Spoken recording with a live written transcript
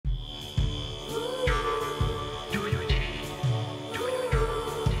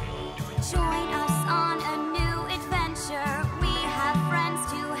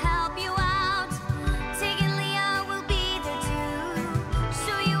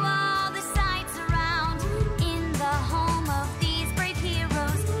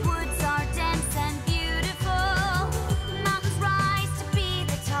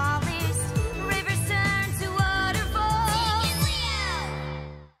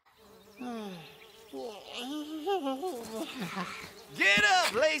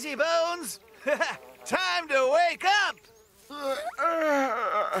lazy bones! Time to wake up!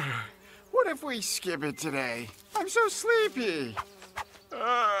 What if we skip it today? I'm so sleepy.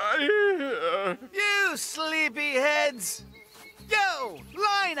 You sleepy heads! Yo,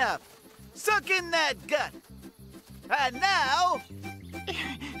 line up! Suck in that gut! And now...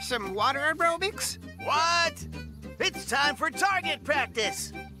 Some water aerobics? What? It's time for target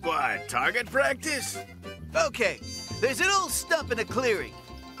practice! What, target practice? Okay, there's an old stump in a clearing.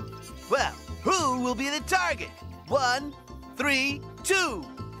 Well, who will be the target? 1, 3, 2.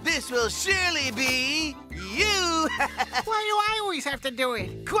 This will surely be you! Why do I always have to do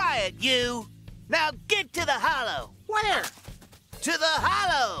it? Quiet, you! Now get to the hollow! Where? To the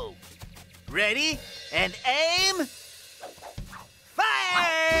hollow! Ready? And aim!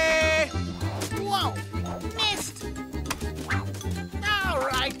 Fire! Whoa! Missed! All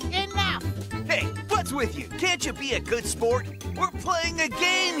right, enough! Hey, what's with you? Can't you be a good sport? We're playing a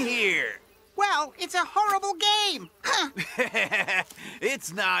game here! Well, it's a horrible game! Huh.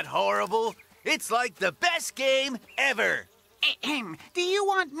 It's not horrible. It's like the best game ever. Do you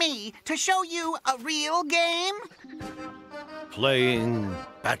want me to show you a real game? Playing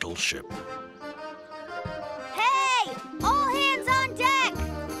Battleship. Hey! All hands on deck!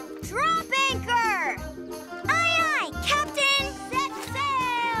 Drop anchor! Aye, aye, Captain! Set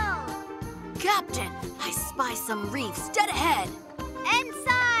sail! Captain, I spy some reefs dead ahead.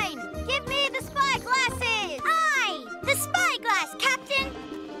 Ensign! Give me the spy glasses! Aye! The spyglass, Captain!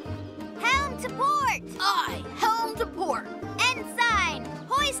 Helm to port! Aye, helm to port. Ensign!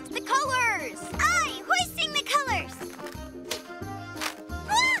 Hoist the colors! Aye! Hoisting the colors!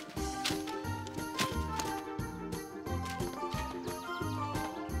 Ah!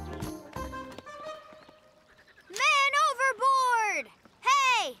 Man overboard!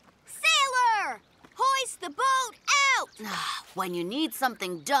 Hey! Sailor! Hoist the boat out! When you need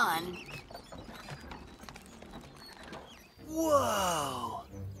something done. Whoa.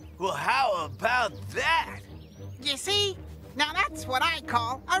 Well, how about that? You see? Now that's what I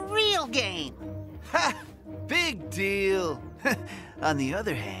call a real game. Ha! Big deal. On the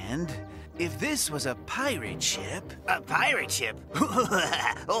other hand, if this was a pirate ship... A pirate ship?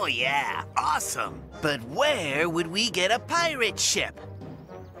 Oh, yeah. Awesome. But where would we get a pirate ship?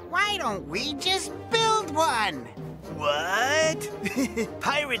 Why don't we just build one? What?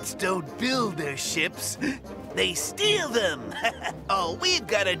 Pirates don't build their ships. They steal them. All we've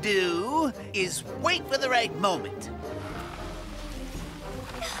got to do is wait for the right moment.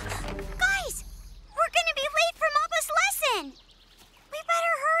 Guys! We're gonna be late for Mama's lesson! We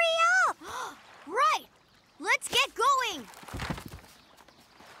better hurry up! Right! Let's get going!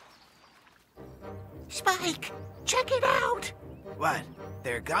 Spike, check it out! What?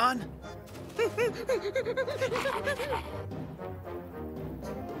 They're gone?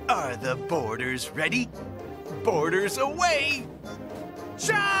 Are the boarders ready? Boarders away!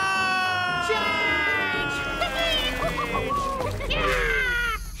 Charge!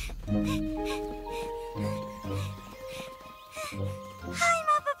 Hi,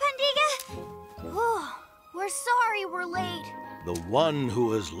 Mapa Pandiga! Oh, we're sorry we're late. The one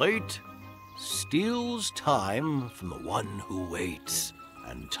who is late steals time from the one who waits.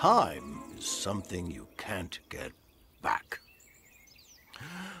 And time is something you can't get back.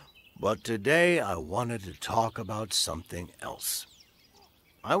 But today I wanted to talk about something else.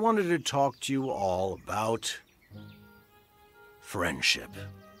 I wanted to talk to you all about friendship.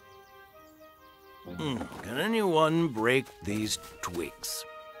 Can anyone break these twigs?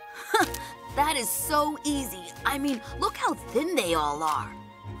 That is so easy. I mean, look how thin they all are.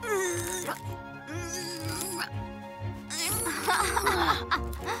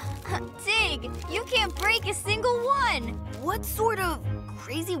 Tig, you can't break a single one. What sort of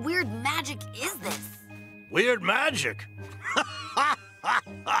crazy weird magic is this? Weird magic?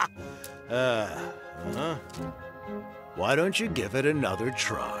 Why don't you give it another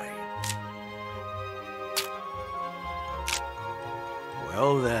try?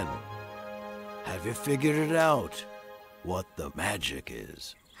 Well then, have you figured it out? What the magic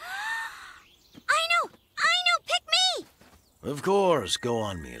is? I know! Pick me! Of course, go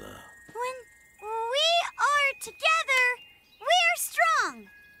on, Mila. When we are together, we're strong.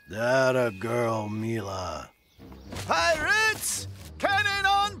 That a girl, Mila. Pirates! Cannon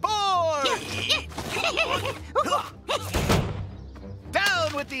on board!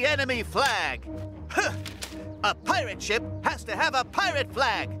 Down with the enemy flag! A pirate ship has to have a pirate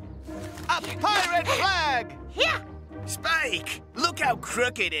flag! A pirate flag! Yeah! Spike, look how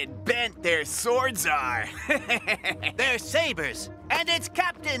crooked and bent their swords are. They're sabers, and it's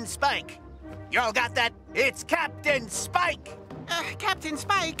Captain Spike. Y'all got that? It's Captain Spike! Captain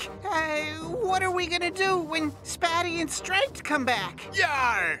Spike, what are we gonna do when Spatty and Striped come back?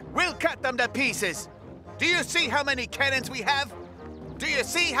 Yar! We'll cut them to pieces. Do you see how many cannons we have? Do you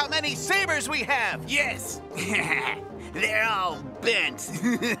see how many sabers we have? Yes. They're all bent.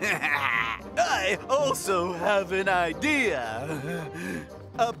 I also have an idea.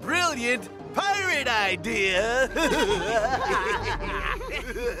 A brilliant pirate idea.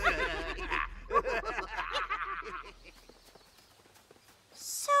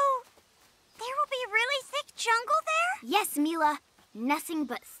 So, there will be really thick jungle there? Yes, Mila. Nothing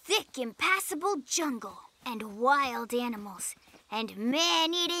but thick, impassable jungle. And wild animals. And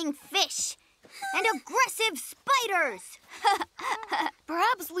man-eating fish. And aggressive spiders.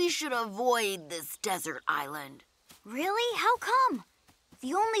 Perhaps we should avoid this desert island. Really? How come?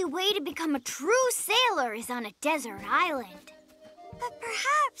 The only way to become a true sailor is on a desert island. But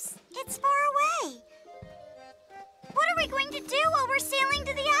perhaps it's far away. What are we going to do while we're sailing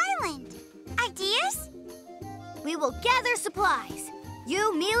to the island? Ideas? We will gather supplies.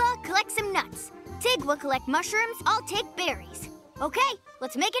 You, Mila, collect some nuts. Tig will collect mushrooms. I'll take berries. Okay,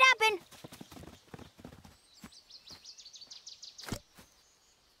 let's make it happen.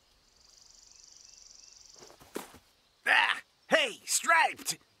 Ah, hey,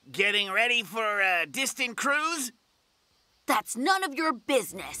 Striped! Getting ready for a distant cruise? That's none of your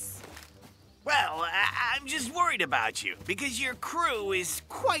business. Well, I'm just worried about you, because your crew is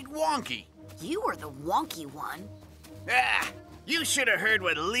quite wonky. You are the wonky one. Ah, you should have heard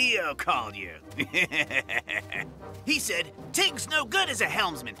what Leo called you. He said, Tig's no good as a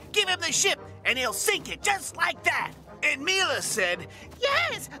helmsman. Give him the ship, and he'll sink it just like that. And Mila said,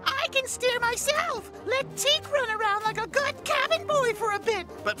 Yes, I can steer myself. Let Tig run around like a good cabin boy for a bit.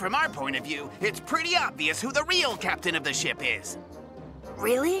 but from our point of view, it's pretty obvious who the real captain of the ship is.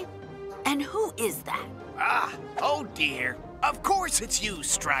 Really? And who is that? Ah, oh dear. Of course it's you,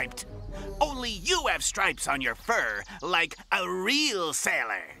 Striped. Only you have stripes on your fur, like a real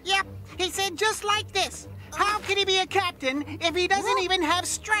sailor. Yep, he said just like this. How can he be a captain if he doesn't even have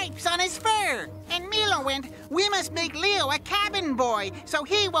stripes on his fur? And Milo went, we must make Leo a cabin boy so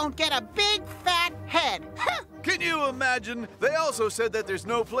he won't get a big fat head. Can you imagine? They also said that there's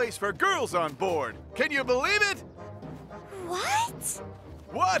no place for girls on board. Can you believe it? What?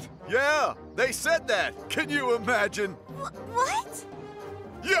 What? Yeah, they said that. Can you imagine? What?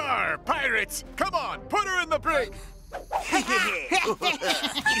 Yar, pirates! Come on, put her in the brig! Leo!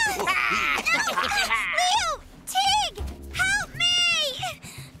 Tig! Help me!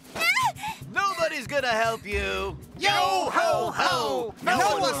 Nobody's gonna help you. Yo ho ho! No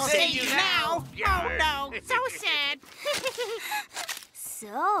one will save you now. Yar. Oh no, so sad.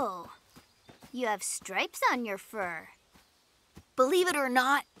 So, you have stripes on your fur. Believe it or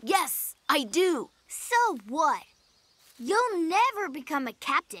not, yes, I do. So what? You'll never become a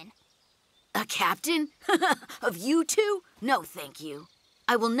captain. A captain? Of you two? No, thank you.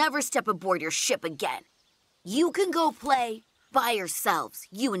 I will never step aboard your ship again. You can go play by yourselves,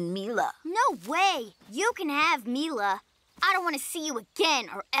 you and Mila. No way. You can have Mila. I don't want to see you again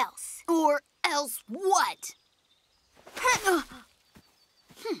or else. Or else what?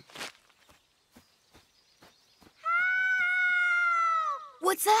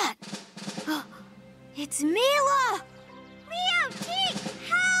 What's that? It's Mila! Leo! Tig!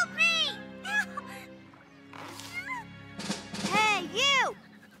 Help me! Hey, you!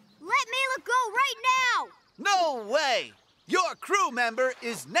 Let Mila go right now! No way! Your crew member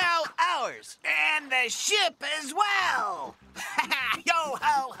is now ours. And the ship as well. Yo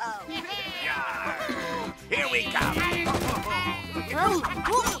ho ho. Yar. Here we come.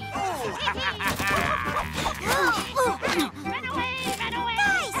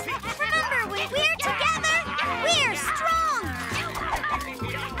 Guys! Remember, when we're together, we're strong!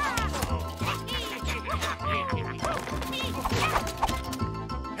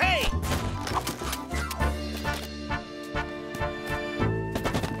 Hey!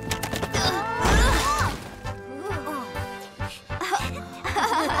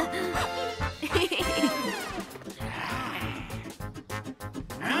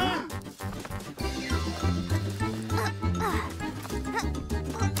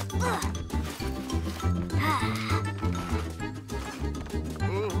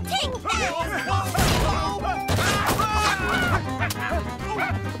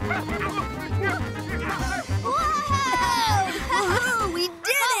 Woohoo! We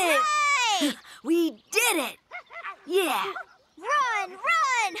did it! We did it! Yeah! Run!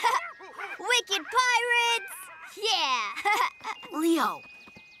 Run! Wicked pirates! Yeah! Leo,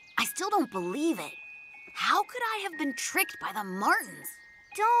 I still don't believe it. How could I have been tricked by the Martins?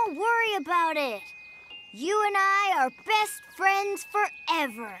 Don't worry about it. You and I are best friends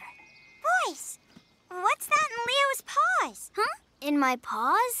forever. Boys, what's that in Leo's paws? Huh? In my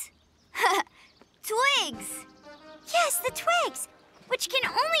paws? Twigs! Yes, the twigs, which can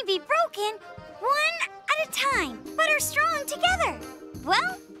only be broken one at a time, but are strong together.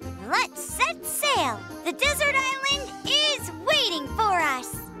 Well, let's set sail. The desert island is waiting for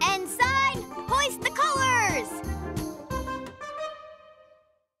us. Ensign, hoist the colors!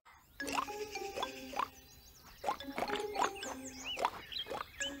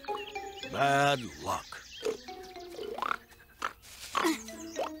 Bad luck.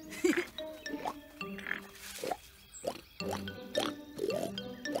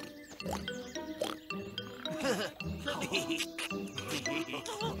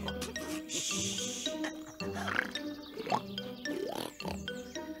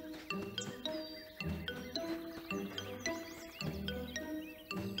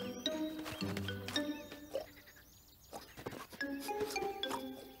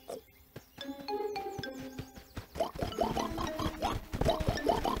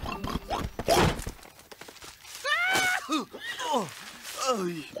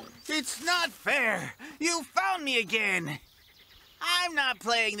 It's not fair. You found me again. I'm not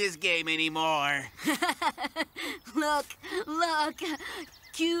playing this game anymore. Look, look.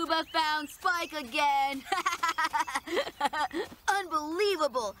 Cuba found Spike again.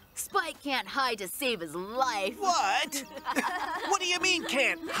 Unbelievable. Spike can't hide to save his life. What? What do you mean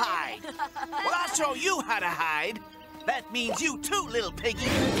can't hide? Well, I'll show you how to hide. That means you too, little piggy.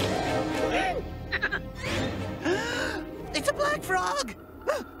 It's a black frog.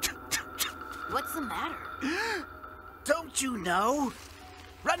 What's the matter? Don't you know?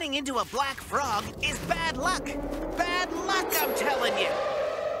 Running into a black frog is bad luck. Bad luck, I'm telling you.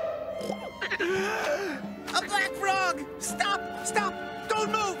 A black frog! Stop! Stop!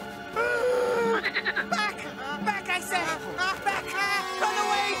 Don't move! Back! Back, I say! Back! Run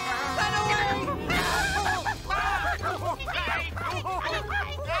away! Run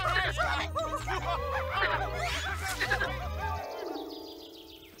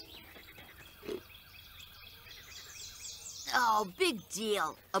Oh, big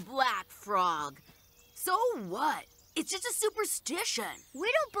deal. A black frog. So what? It's just a superstition.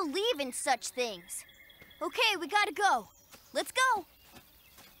 We don't believe in such things. Okay, we gotta go. Let's go.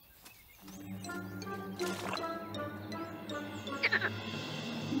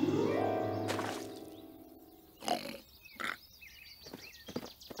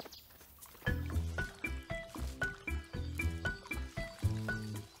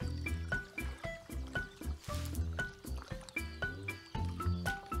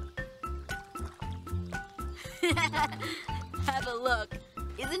 Have a look.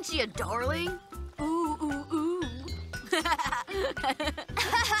 Isn't she a darling? Ooh, ooh, ooh.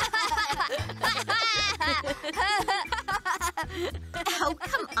 Oh,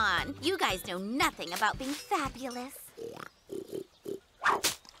 come on. You guys know nothing about being fabulous.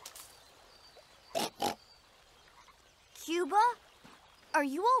 Cuba? Are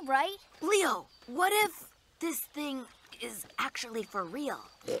you all right? Leo, what if this thing is actually for real?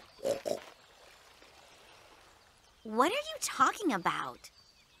 What are you talking about?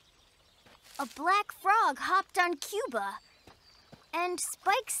 A black frog hopped on Cuba, and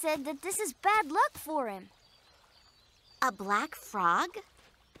Spike said that this is bad luck for him. A black frog?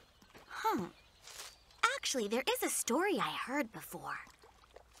 Huh. Actually, there is a story I heard before.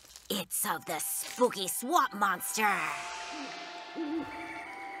 It's of the spooky swamp monster.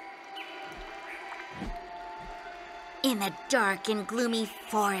 In the dark and gloomy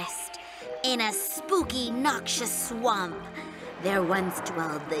forest, in a spooky, noxious swamp, there once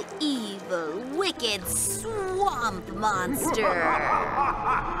dwelled the evil, wicked swamp monster.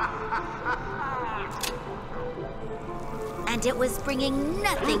 And it was bringing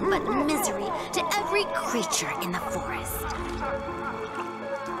nothing but misery to every creature in the forest.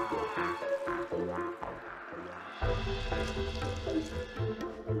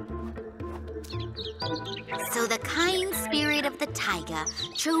 So the kind spirit of the taiga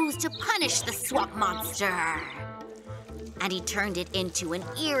chose to punish the swamp monster. And he turned it into an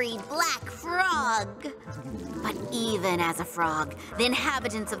eerie black frog. But even as a frog, the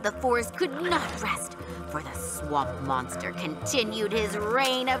inhabitants of the forest could not rest, for the swamp monster continued his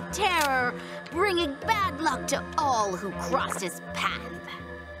reign of terror, bringing bad luck to all who crossed his path.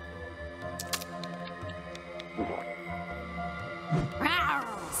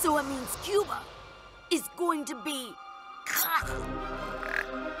 So it means Cuba is going to be...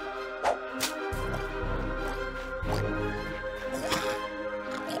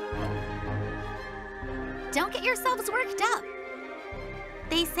 Don't get yourselves worked up.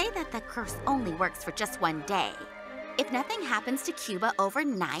 They say that the curse only works for just one day. If nothing happens to Cuba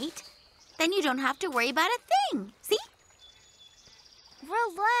overnight, then you don't have to worry about a thing. See?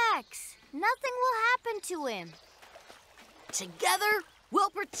 Relax. Nothing will happen to him. Together, we'll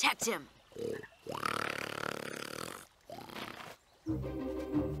protect him.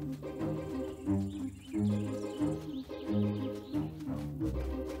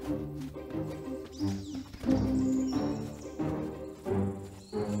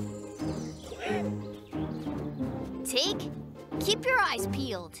 Tig, keep your eyes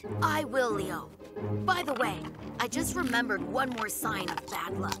peeled. I will, Leo. By the way, I just remembered one more sign of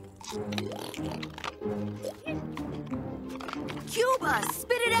bad luck. Cuba,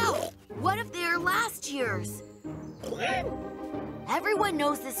 spit it out! What if they're last year's? Everyone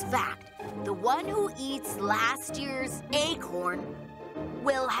knows this fact. The one who eats last year's acorn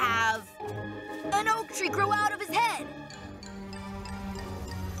will have an oak tree grow out of his head.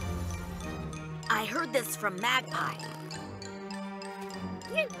 I heard this from Magpie.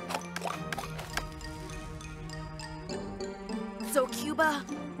 So, Cuba,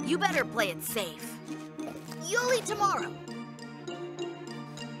 you better play it safe. You'll eat tomorrow.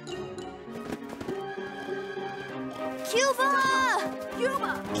 Cuba!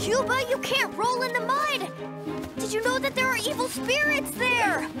 Cuba! Cuba, you can't roll in the mud! Did you know that there are evil spirits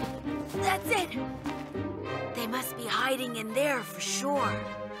there? That's it. They must be hiding in there for sure.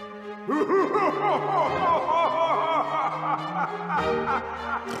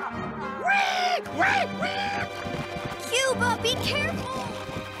 Cuba, be careful!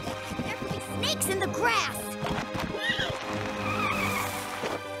 There could be snakes in the grass.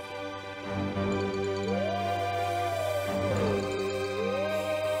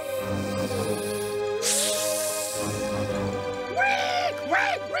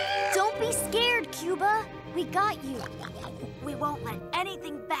 Don't be scared, Cuba. We got you. We won't let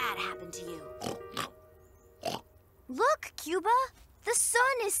anything bad happen to you. Look, Cuba. The sun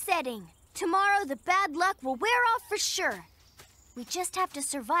is setting. Tomorrow the bad luck will wear off for sure. We just have to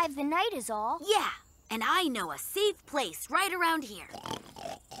survive the night is all. Yeah, and I know a safe place right around here.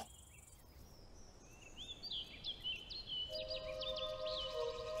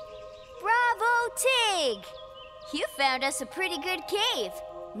 Bravo, Tig! You found us a pretty good cave.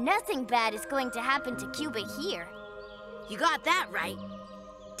 Nothing bad is going to happen to Cuba here. You got that right.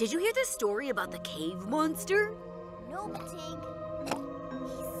 Did you hear the story about the cave monster? Nope, Tig.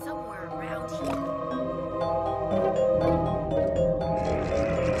 He's somewhere around here.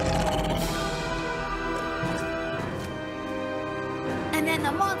 And then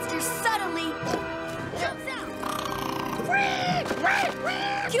the monster suddenly jumps out.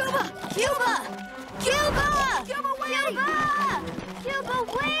 Cuba! Cuba! Cuba! Cuba, wait! Cuba! Cuba,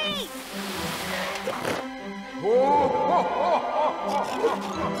 wait!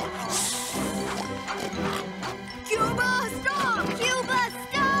 Cuba, stop! Cuba,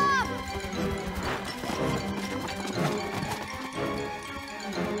 stop!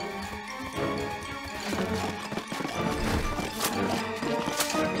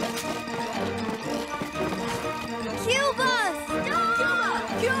 Cuba, stop!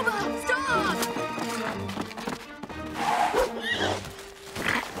 Cuba, stop!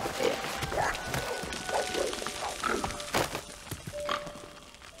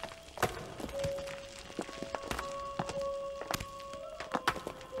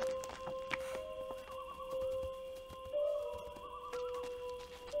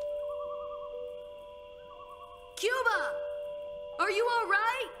 Cuba! Are you all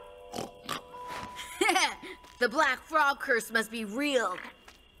right? The Black Frog curse must be real.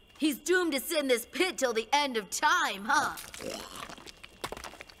 He's doomed to sit in this pit till the end of time, huh?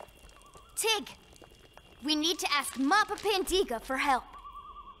 Tig, we need to ask Mappa Pandiga for help.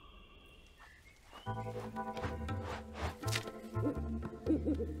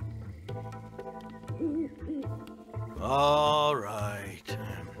 All right.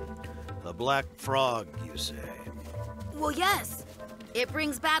 The Black Frog, you say? Well, yes. It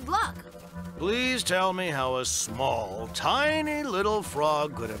brings bad luck. Please tell me how a small, tiny little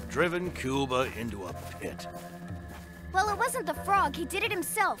frog could have driven Cuba into a pit. Well, it wasn't the frog. He did it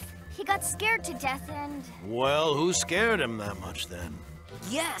himself. He got scared to death and... Well, who scared him that much then?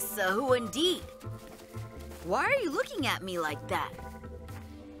 Yes, who indeed? Why are you looking at me like that?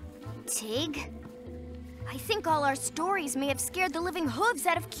 Tig? I think all our stories may have scared the living hooves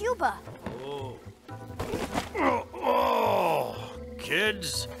out of Cuba. Oh,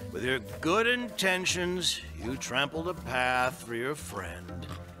 kids, with your good intentions, you trampled a path for your friend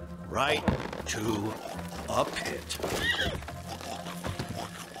right to a pit.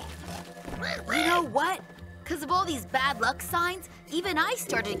 You know what? Because of all these bad luck signs, Even I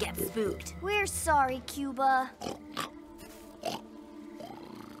started to get spooked. We're sorry, Cuba.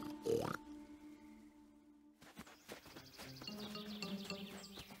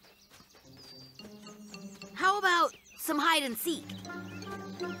 How about some hide and seek?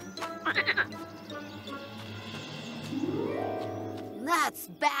 That's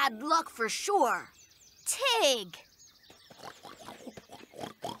bad luck for sure. Tig!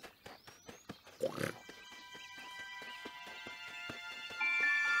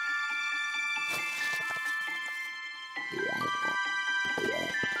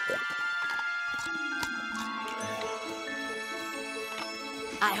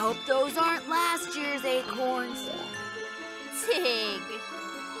 I hope those aren't last year's acorns. Tig!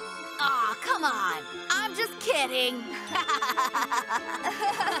 Aw, come on. I'm just kidding.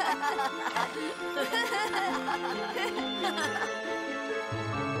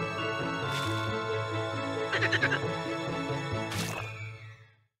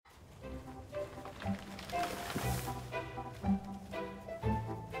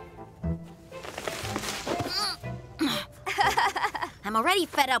 I'm already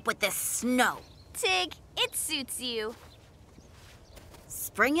fed up with this snow. Tig, it suits you.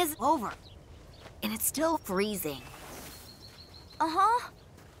 Spring is over, and it's still freezing. Uh-huh.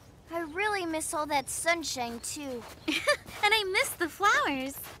 I really miss all that sunshine, too. And I miss the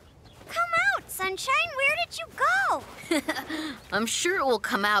flowers. Come out, sunshine. Where did you go? I'm sure it will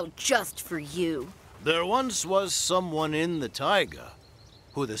come out just for you. There once was someone in the taiga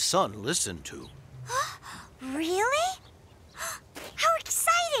who the sun listened to. Really? How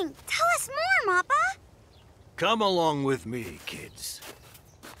exciting! Tell us more, Mappa. Come along with me, kids.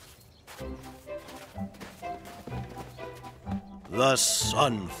 The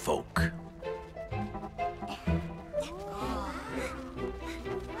Sun Folk.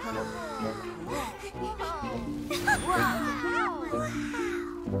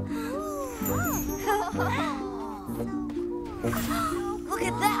 Look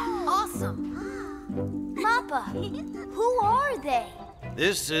at that! Awesome! Mappa, who are they?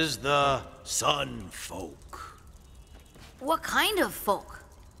 This is the Sun Folk. What kind of folk?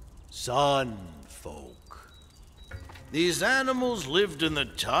 Sun Folk. These animals lived in the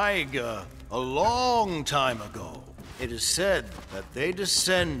taiga a long time ago. It is said that they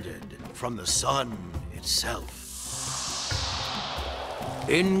descended from the sun itself.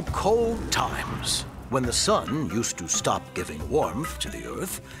 In cold times, when the sun used to stop giving warmth to the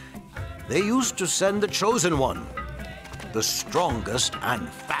earth, they used to send the chosen one, the strongest and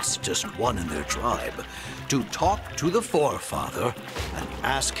fastest one in their tribe, to talk to the forefather and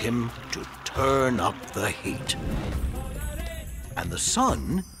ask him to turn up the heat. And the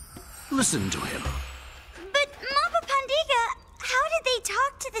sun listened to him. But, Mappa Pandiga, how did they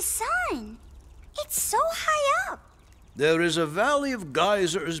talk to the sun? It's so high up. There is a valley of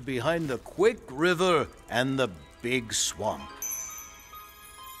geysers behind the Quick River and the Big Swamp.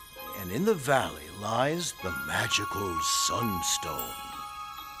 And in the valley lies the magical Sunstone.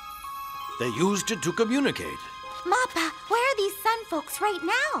 They used it to communicate. Mappa, where are these sun folks right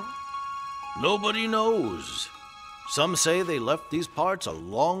now? Nobody knows. Some say they left these parts a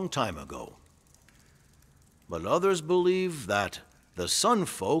long time ago. But others believe that the Sun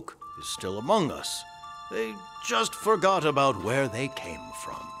Folk is still among us. They just forgot about where they came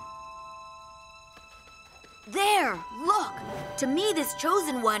from. There! Look! To me, this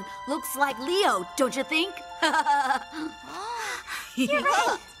chosen one looks like Leo, don't you think? You're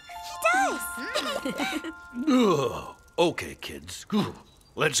right. He does. Ugh. Okay, kids.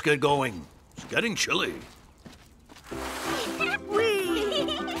 Let's get going. It's getting chilly.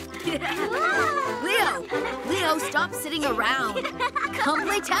 Leo, stop sitting around. Come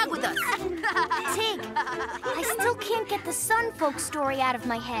play tag with us. Tig, I still can't get the sun folk story out of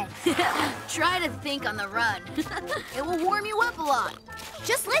my head. Try to think on the run. It will warm you up a lot.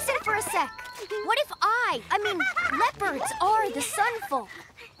 Just listen for a sec. What if leopards are the sun folk,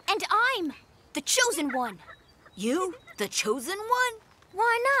 and I'm the chosen one? You, the chosen one?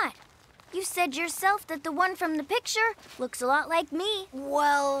 Why not? You said yourself that the one from the picture looks a lot like me.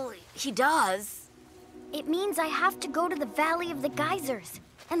 Well, he does. It means I have to go to the Valley of the Geysers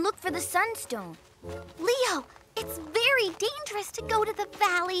and look for the Sunstone. Leo, it's very dangerous to go to the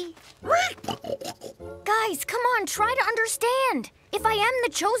valley. Guys, come on, try to understand. If I am the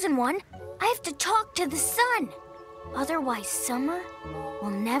chosen one, I have to talk to the sun. Otherwise, summer will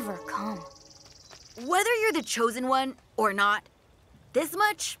never come. Whether you're the chosen one or not, this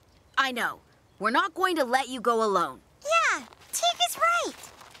much I know. We're not going to let you go alone. Yeah, Tig is right.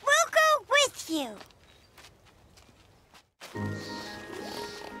 We'll go with you.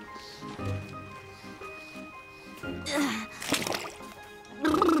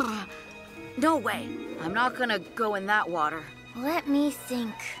 No way. I'm not gonna go in that water. Let me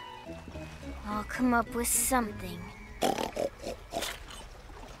think. I'll come up with something.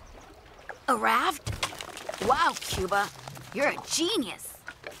 A raft? Wow, Cuba. You're a genius.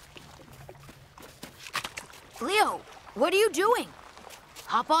 Leo, what are you doing?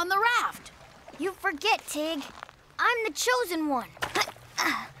 Hop on the raft. You forget, Tig. I'm the chosen one.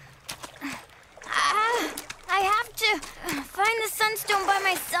 I have to find the sunstone by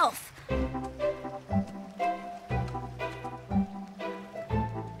myself.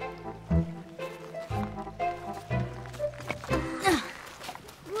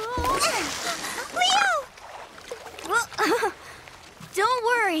 Don't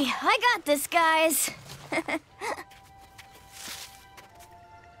worry, I got this, guys.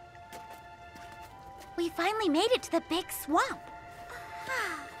 We finally made it to the big swamp.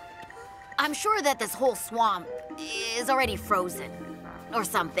 I'm sure that this whole swamp is already frozen or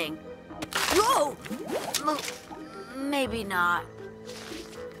something. Whoa! Maybe not.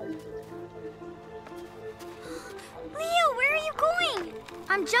 Leo, where are you going?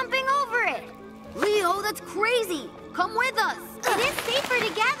 I'm jumping over it. Leo, that's crazy. Come with us. It is safer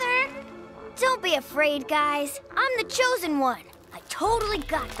together. Don't be afraid, guys. I'm the chosen one. I totally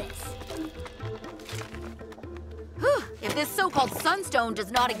got this. If this so-called sunstone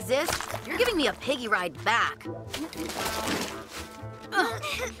does not exist, you're giving me a piggy ride back.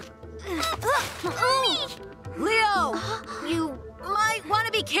 Leo, you might want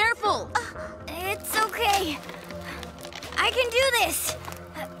to be careful. It's okay. I can do this.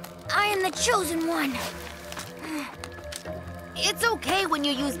 I am the chosen one. It's okay when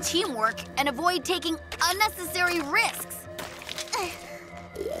you use teamwork and avoid taking unnecessary risks.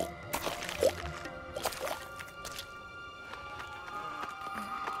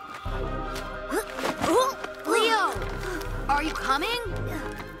 Leo, are you coming?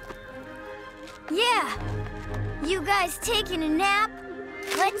 Yeah. You guys taking a nap?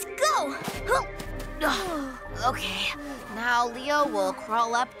 Let's go. Okay, now Leo will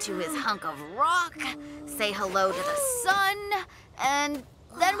crawl up to his hunk of rock, say hello to the sun, and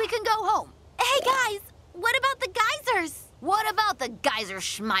then we can go home. Hey guys, what about the geysers? What about the geyser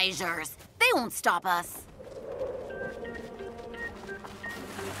schmeisers? They won't stop us.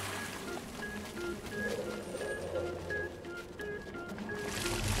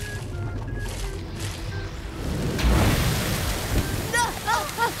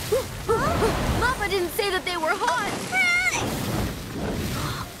 Mama didn't say that they were hot.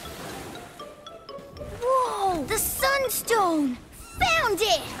 Whoa, the sunstone. Found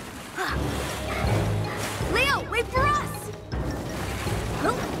it. Leo, wait for us.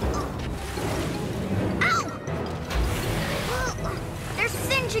 Ow! They're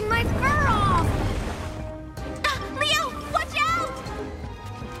singeing my fur off. Leo, watch out!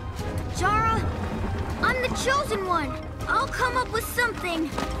 Jara, I'm the chosen one. I'll come up with something.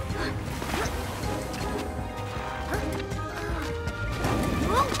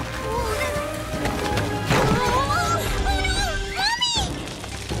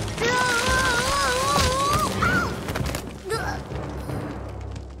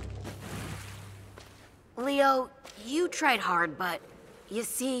 Leo, you tried hard, but you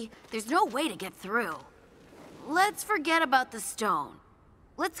see, there's no way to get through. Let's forget about the stone.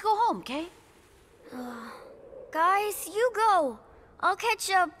 Let's go home, okay? Guys, you go. I'll catch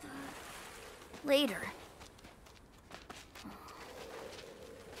up later.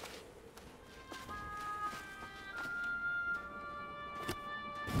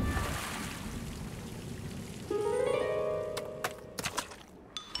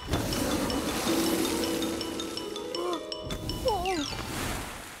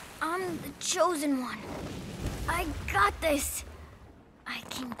 I'm the chosen one. I got this. I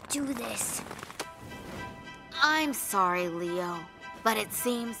can do this. I'm sorry, Leo, but it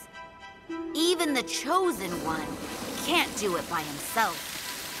seems even the chosen one can't do it by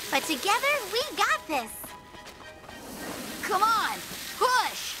himself. But together, we got this. Come on,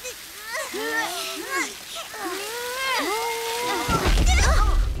 push!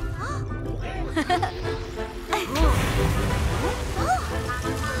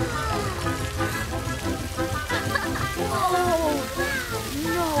 Oh,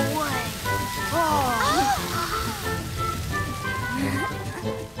 no way.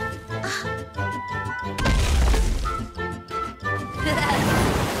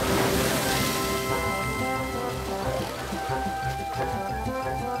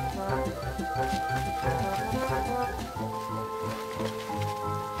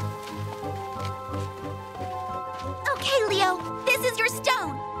 Okay, Leo, this is your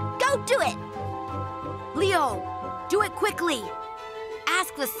stone. Go do it. Leo, do it quickly.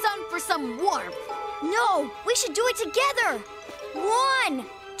 ask the sun for some warmth. No, we should do it together. 1,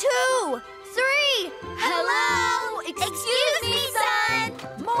 2, 3. Hello? Excuse me, sun.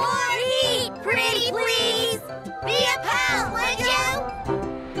 More heat, pretty please. Be a pal, would you?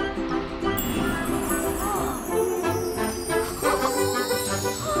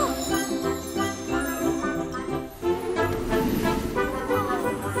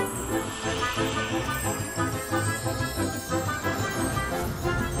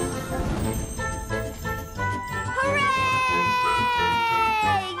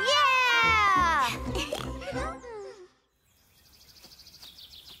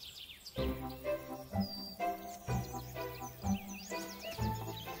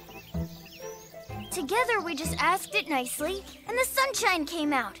 Together, we just asked it nicely, and the sunshine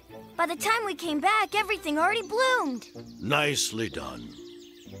came out. By the time we came back, everything already bloomed. Nicely done.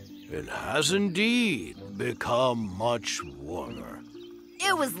 It has indeed become much warmer.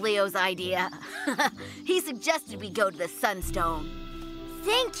 It was Leo's idea. He suggested we go to the sunstone.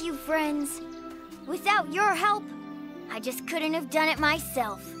 Thank you, friends. Without your help, I just couldn't have done it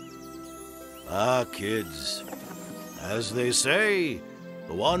myself. Ah, kids. As they say,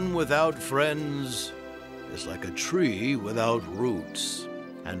 the one without friends is like a tree without roots.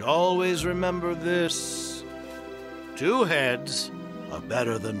 And always remember this: 2 heads are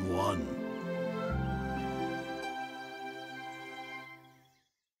better than 1.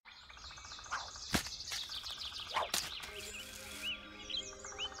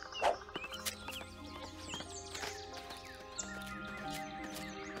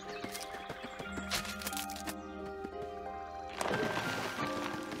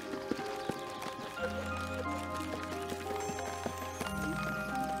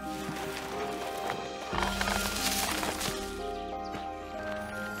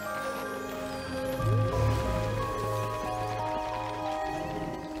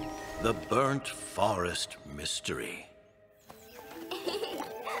 The Burnt Forest Mystery.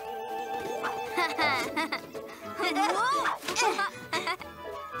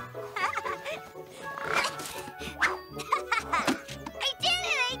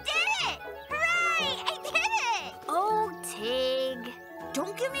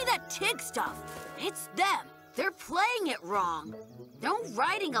 Don't give me that TIG stuff. It's them. They're playing it wrong. No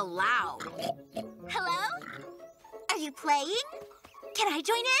writing aloud. Hello? Are you playing? Can I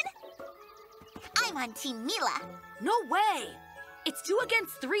join in? I'm on Team Mila. No way. It's 2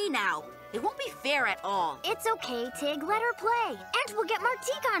 against 3 now. It won't be fair at all. It's okay, Tig. Let her play. And we'll get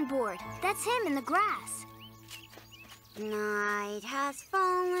Martique on board. That's him in the grass. Night has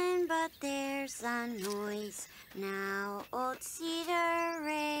fallen, but there's a noise. Now, old cedar,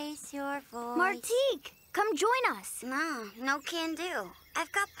 raise your voice. Martique, come join us. No can do.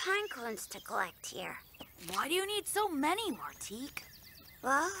 I've got pine cones to collect here. Why do you need so many, Martique?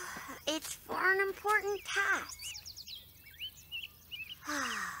 Well, it's for an important task.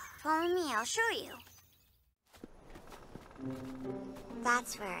 Follow me, I'll show you.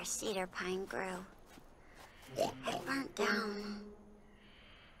 That's where a cedar pine grew. It burnt down.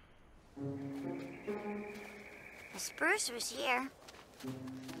 The spruce was here.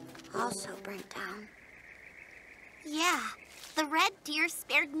 Also burnt down. Yeah, the red deer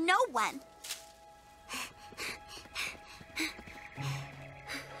spared no one.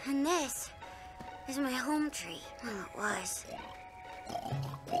 And this is my home tree. Well, it was.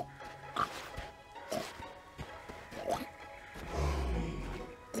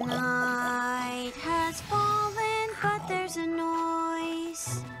 Night has fallen, but there's a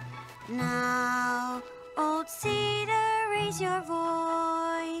noise. Now, old cedar, raise your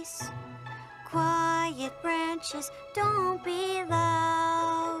voice. Quiet branches, don't be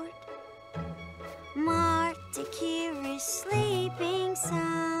loud. Martique is sleeping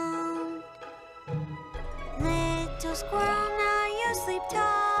sound. Little squirrel, now you sleep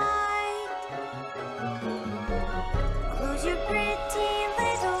tight. Close your pretty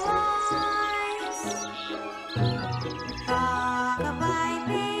little eyes. Rock-a-bye,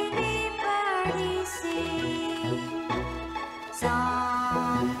 baby birdie, sing.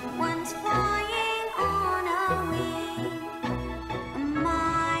 Someone's flying on a wing. A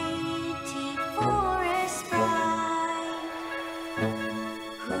mighty forest bride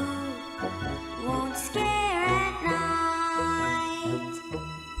who won't scare at night.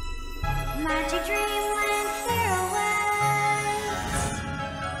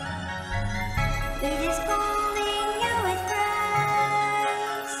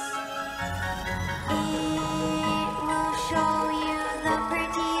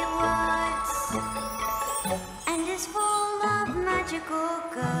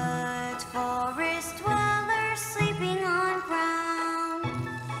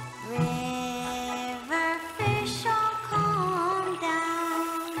 River fish all calm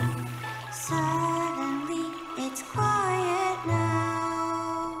down. Suddenly it's quiet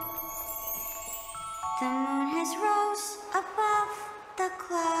now. The moon has rose above the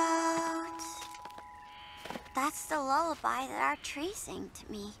clouds. That's the lullaby that our tree sang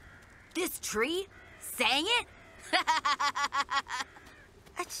to me. This tree sang it?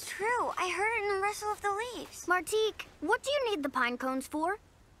 It's true. I heard it in the rustle of the leaves. Martique, what do you need the pine cones for?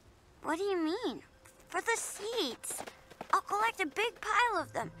 What do you mean? For the seeds. I'll collect a big pile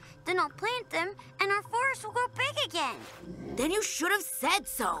of them. Then I'll plant them, and our forest will grow big again. Then you should have said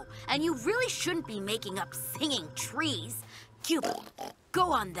so. And you really shouldn't be making up singing trees. Cupid,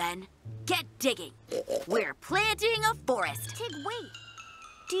 go on then. Get digging. We're planting a forest. Tig, wait.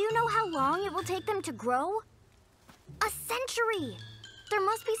 Do you know how long it will take them to grow? A century. There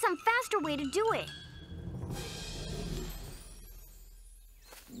must be some faster way to do it.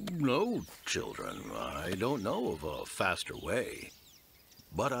 No, children, I don't know of a faster way.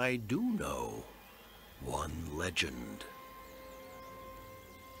 But I do know one legend.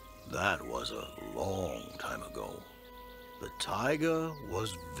 That was a long time ago. The taiga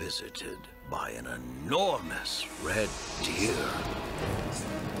was visited by an enormous red deer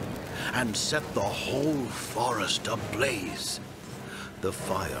and set the whole forest ablaze. The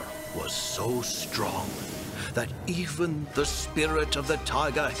fire was so strong that even the spirit of the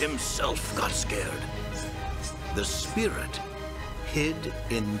taiga himself got scared. The spirit hid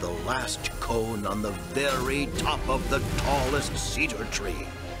in the last cone on the very top of the tallest cedar tree.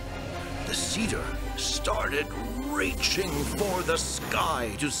 The cedar started reaching for the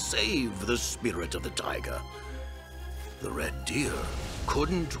sky to save the spirit of the taiga. The red deer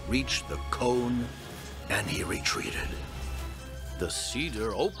couldn't reach the cone, and he retreated. The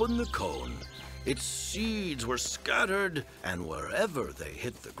cedar opened the cone. Its seeds were scattered, and wherever they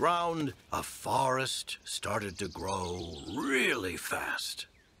hit the ground, a forest started to grow really fast.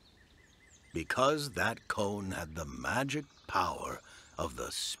 Because that cone had the magic power of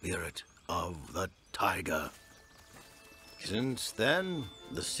the spirit of the taiga. Since then,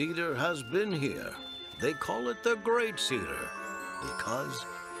 the cedar has been here. They call it the Great Cedar because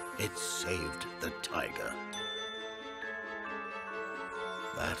it saved the taiga.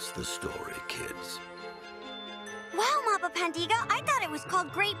 That's the story, kids. Wow, Mappa Pandiga, I thought it was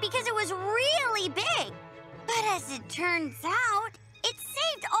called Great because it was really big. But as it turns out, it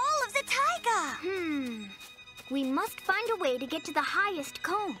saved all of the taiga. We must find a way to get to the highest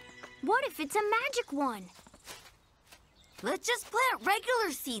cone. What if it's a magic one? Let's just plant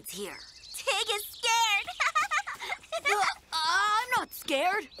regular seeds here. Tig is scared. I'm not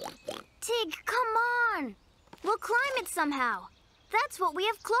scared. Tig, come on. We'll climb it somehow. That's what we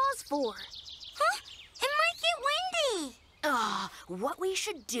have claws for. Huh? It might get windy. What we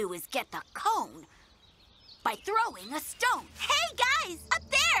should do is get the cone by throwing a stone. Hey, guys, up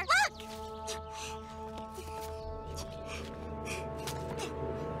there, look!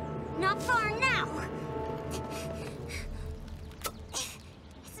 Not far now.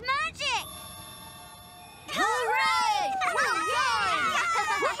 It's magic! Hooray!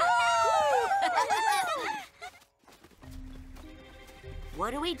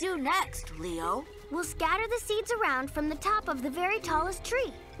 What do we do next, Leo? We'll scatter the seeds around from the top of the very tallest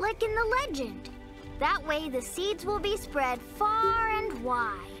tree, like in the legend. That way the seeds will be spread far and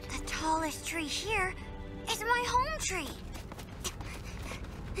wide. The tallest tree here is my home tree.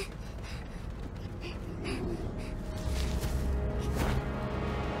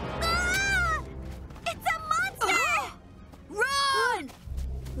 Ah! It's a monster! Run!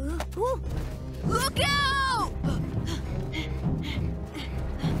 Ooh. Look out!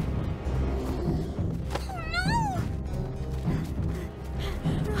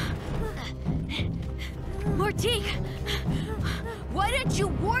 Martique, why didn't you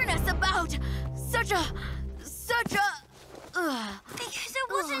warn us about such a... Because it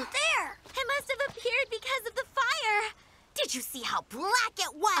wasn't there. It must have appeared because of the fire. Did you see how black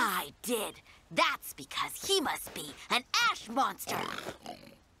it was? I did. That's because he must be an ash monster.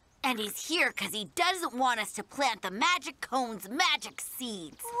 And he's here because he doesn't want us to plant the magic cone's magic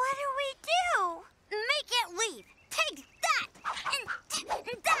seeds. What do we do? Make it leave. Take that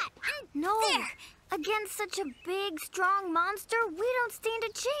and that and No. there. Against such a big, strong monster, we don't stand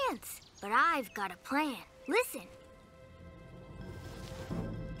a chance. But I've got a plan. Listen.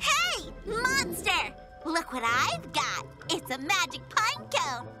 Hey, monster! Look what I've got. It's a magic pine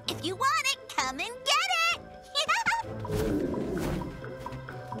cone. If you want it, come and get it.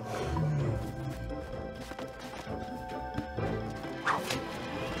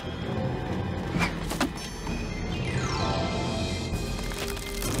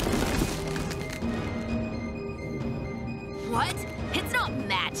 What? It's not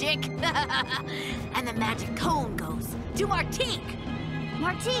magic. And the magic cone goes to Martique.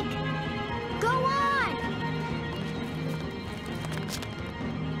 Martique, go on!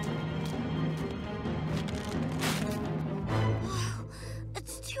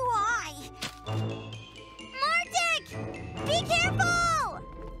 It's too high. Martic! Be careful!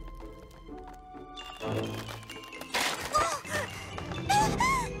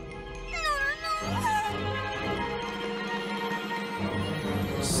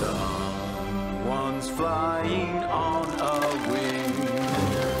 Someone's flying on a wing,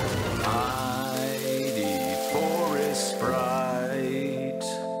 mighty forest sprite,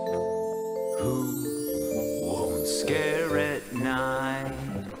 who won't scare at night.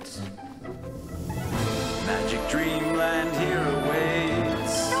 Magic dreamland here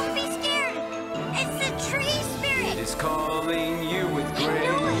awaits. Don't be scared! It's the tree spirit! It's calling you with I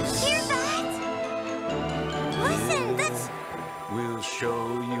know it! grace. Hear that? Listen, that's We'll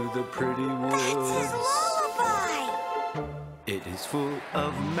show you the pretty woods. his lullaby! It is full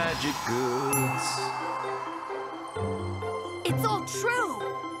of magic goods. It's all true.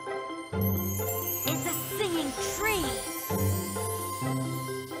 It's a singing tree.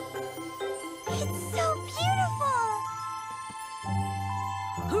 It's so beautiful!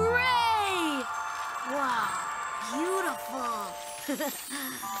 Hooray! Wow, beautiful.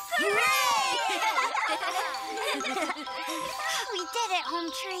 Hooray! We did it,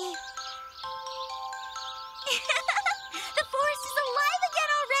 Home Tree. The forest is alive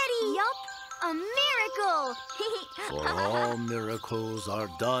again already! Yup, a miracle! For all miracles are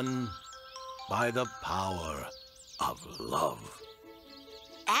done by the power of love.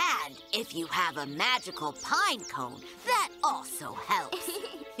 And if you have a magical pine cone, that also helps.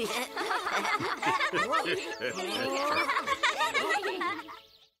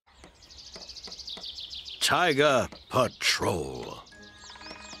 Tiger Patrol.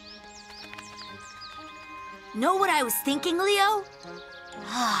 Know what I was thinking, Leo?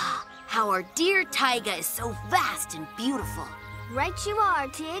 How our dear taiga is so vast and beautiful. Right you are,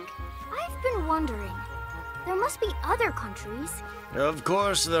 Tig. I've been wondering. There must be other countries. Of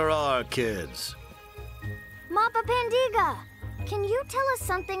course there are, kids. Mappa Pandiga, can you tell us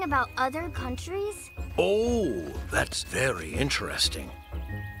something about other countries? Oh, that's very interesting.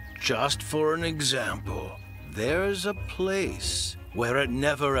 Just for an example, there's a place where it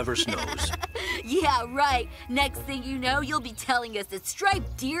never ever snows. Yeah, right. Next thing you know, you'll be telling us that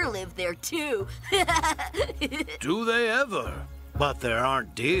striped deer live there, too. Do they ever? But there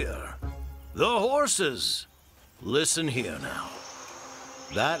aren't deer. The horses. Listen here now.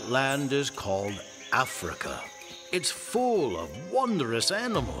 That land is called Africa. It's full of wondrous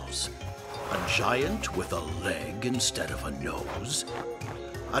animals. A giant with a leg instead of a nose.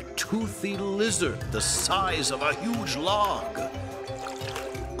 A toothy lizard the size of a huge log.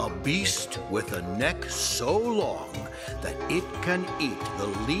 A beast with a neck so long that it can eat the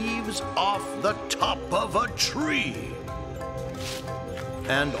leaves off the top of a tree.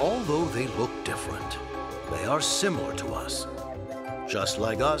 And although they look different, they are similar to us. Just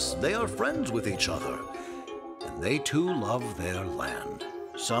like us, they are friends with each other. And they too love their land.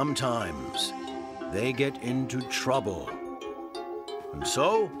 Sometimes they get into trouble. And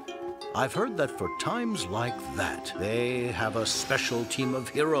so, I've heard that for times like that, they have a special team of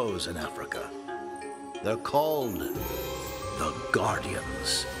heroes in Africa. They're called the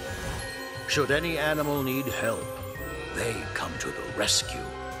Guardians. Should any animal need help, they come to the rescue.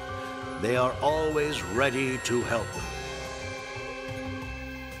 They are always ready to help.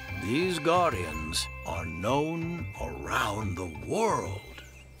 These Guardians are known around the world.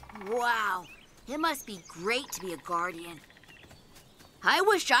 Wow, it must be great to be a guardian. I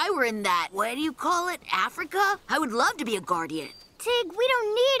wish I were in that, what do you call it, Africa? I would love to be a guardian. Tig, we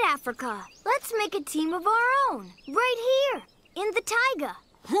don't need Africa. Let's make a team of our own, right here, in the taiga.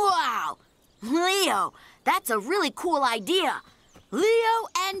 Wow! Leo, that's a really cool idea. Leo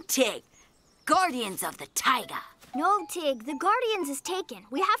and Tig, guardians of the taiga. No, Tig, the Guardians is taken.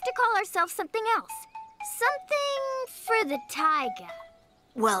 We have to call ourselves something else. Something for the taiga.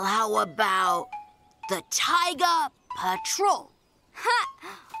 Well, how about the Taiga Patrol? Ha!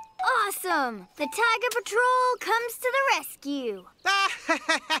 Awesome! The Taiga Patrol comes to the rescue.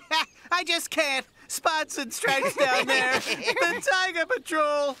 I just can't. Spots and stripes down there. The Taiga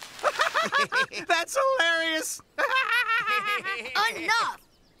Patrol. That's hilarious. Enough!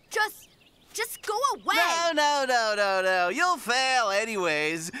 Just go away! No. You'll fail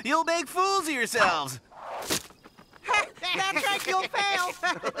anyways. You'll make fools of yourselves. That's right, you'll fail.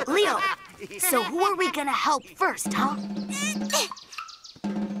 Leo, so who are we gonna help first, huh?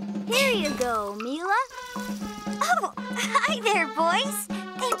 Here you go, Mila. Oh, Hi there, boys.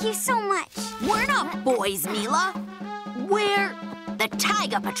 Thank you so much. We're not boys, Mila. We're the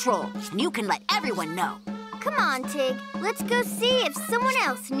Taiga Patrol. You can let everyone know. Come on, Tig. Let's go see if someone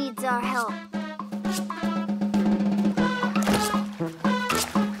else needs our help.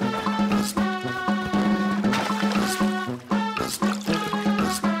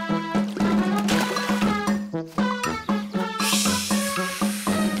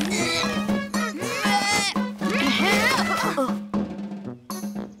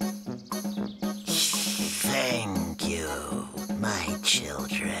 Thank you, my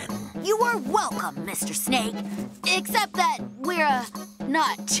children. You are welcome, Mr. Snake. Except that we're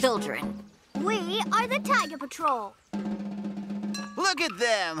not children. We are the Taiga Patrol. Look at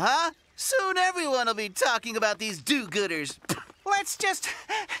them, huh? Soon everyone will be talking about these do-gooders. Let's just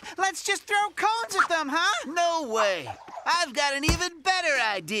throw cones at them, huh? No way. I've got an even better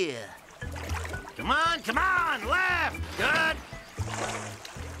idea. Come on, left. Good.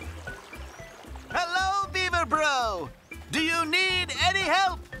 Hello, Beaver Bro. Do you need any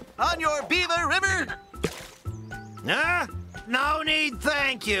help on your Beaver River? No need,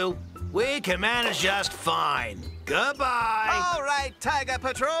 thank you. We can manage just fine. Goodbye. All right, Taiga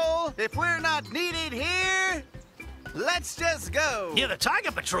Patrol. If we're not needed here, let's just go. You're the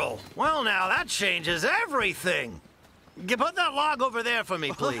Taiga Patrol? Well, now that changes everything. Put that log over there for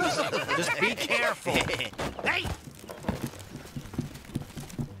me, please. Just be careful. Hey!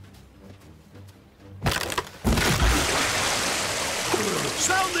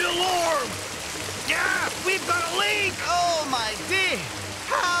 Sound the alarm! Yeah, we've got a leak! Oh, my dear.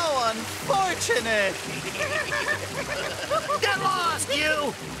 How unfortunate. Get lost,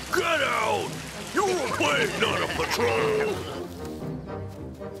 you! Get out! You were playing, not a patrol!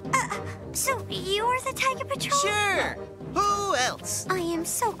 So you're the Taiga Patrol? Sure. Who else? I am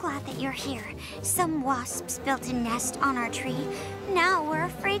so glad that you're here. Some wasps built a nest on our tree. Now we're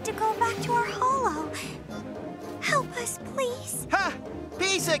afraid to go back to our hollow. Help us, please. Ha!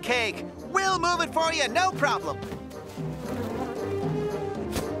 Piece of cake. We'll move it for you, no problem.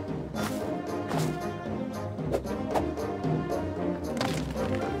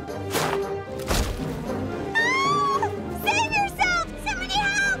 Save yourself! Somebody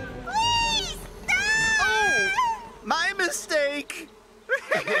help! Please! Oh, my mistake.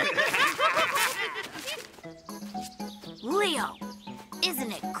 Leo,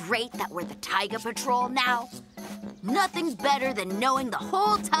 isn't it great that we're the Taiga Patrol now? Nothing better than knowing the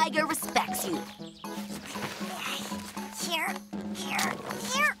whole Taiga respects you. Here. And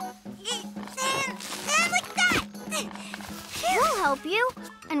like that! We'll help you,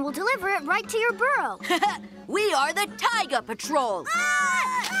 and we'll deliver it right to your burrow. We are the Taiga Patrol.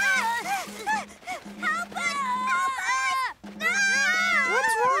 Help us!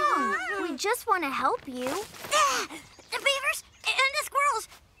 What's wrong? We just want to help you. The beavers and the squirrels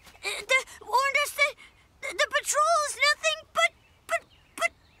warned us that the patrol is nothing but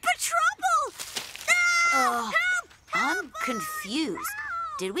trouble. Help! I'm confused.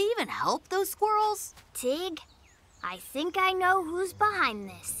 Did we even help those squirrels? Tig, I think I know who's behind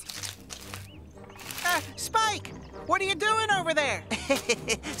this. Spike, what are you doing over there?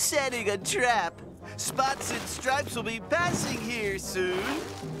 Setting a trap. Spots and Stripes will be passing here soon.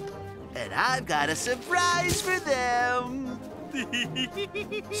 And I've got a surprise for them.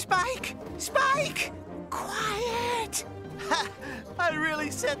 Spike! Quiet! Ha! I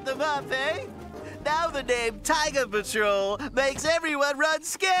really set them up, eh? Now the name Taiga Patrol makes everyone run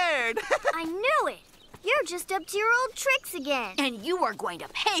scared. I knew it. You're just up to your old tricks again. And you are going to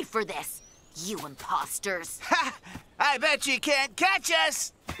pay for this, you imposters. Ha! I bet you can't catch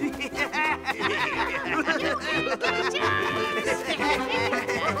us.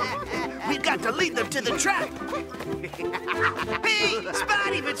 We've got to lead them to the trap. Hey,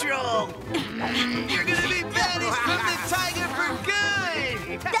 Spotty Patrol! You're gonna be banished from the Taiga for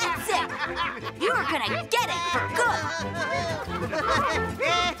good! That's it! You're gonna get it for good!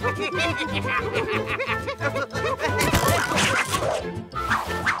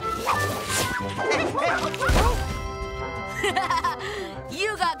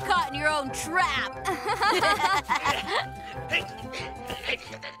 You got caught in your own trap!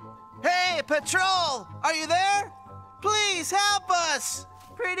 Hey, Patrol! Are you there? Please help us!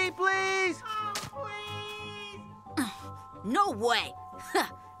 Pretty please! No way!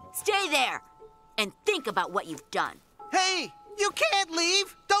 Stay there and think about what you've done. Hey, you can't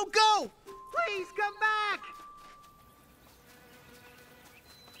leave! Don't go! Please come back!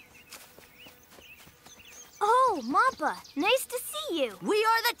 Oh, Mappa, nice to see you. We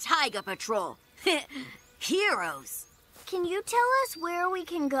are the Taiga Patrol. Heroes. Can you tell us where we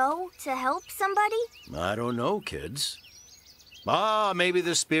can go to help somebody? I don't know, kids. Ah, maybe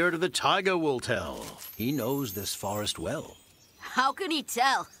the spirit of the tiger will tell. He knows this forest well. How can he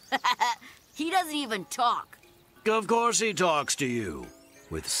tell? He doesn't even talk. Of course he talks to you.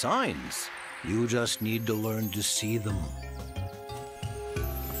 With signs. You just need to learn to see them.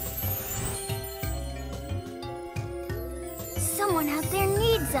 Someone out there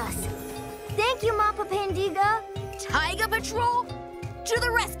needs us. Thank you, Mappa Pandiga. Tiger Patrol, to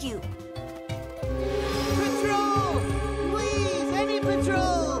the rescue. Patrol! Please, any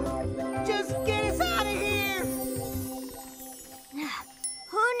patrol! Just get us out of here!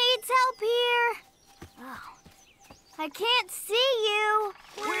 Who needs help here? Oh, I can't see you.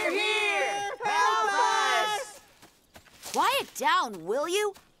 We're here! Help us! Quiet down, will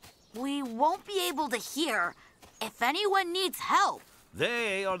you? We won't be able to hear if anyone needs help.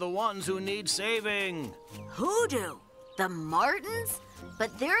 They are the ones who need saving. Who do? The Martins?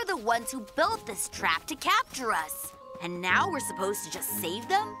 But they're the ones who built this trap to capture us. And now we're supposed to just save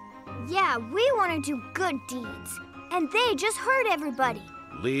them? Yeah, we want to do good deeds. And they just hurt everybody.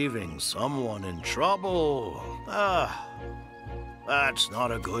 Leaving someone in trouble. That's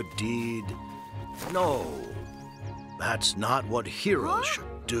not a good deed. No, that's not what heroes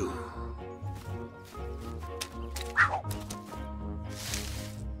should do.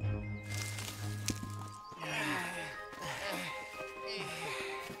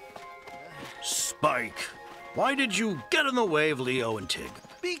 Spike, why did you get in the way of Leo and Tig?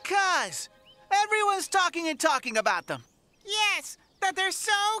 Because everyone's talking and talking about them. Yes, that they're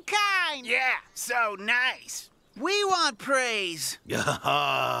so kind! Yeah, so nice. We want praise. Yeah,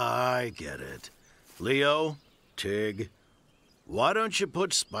 I get it. Leo, Tig, why don't you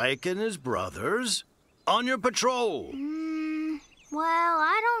put Spike and his brothers on your patrol? Well,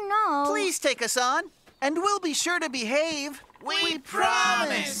 I don't know. Please take us on, and we'll be sure to behave. We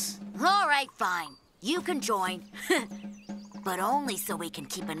promise. All right, fine. You can join. But only so we can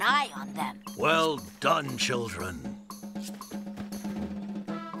keep an eye on them. Well done, children.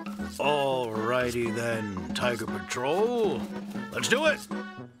 All righty then, Tiger Patrol. Let's do it.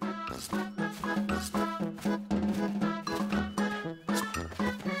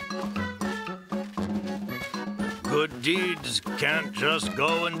 Good deeds can't just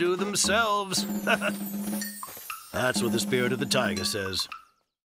go and do themselves. That's what the spirit of the tiger says.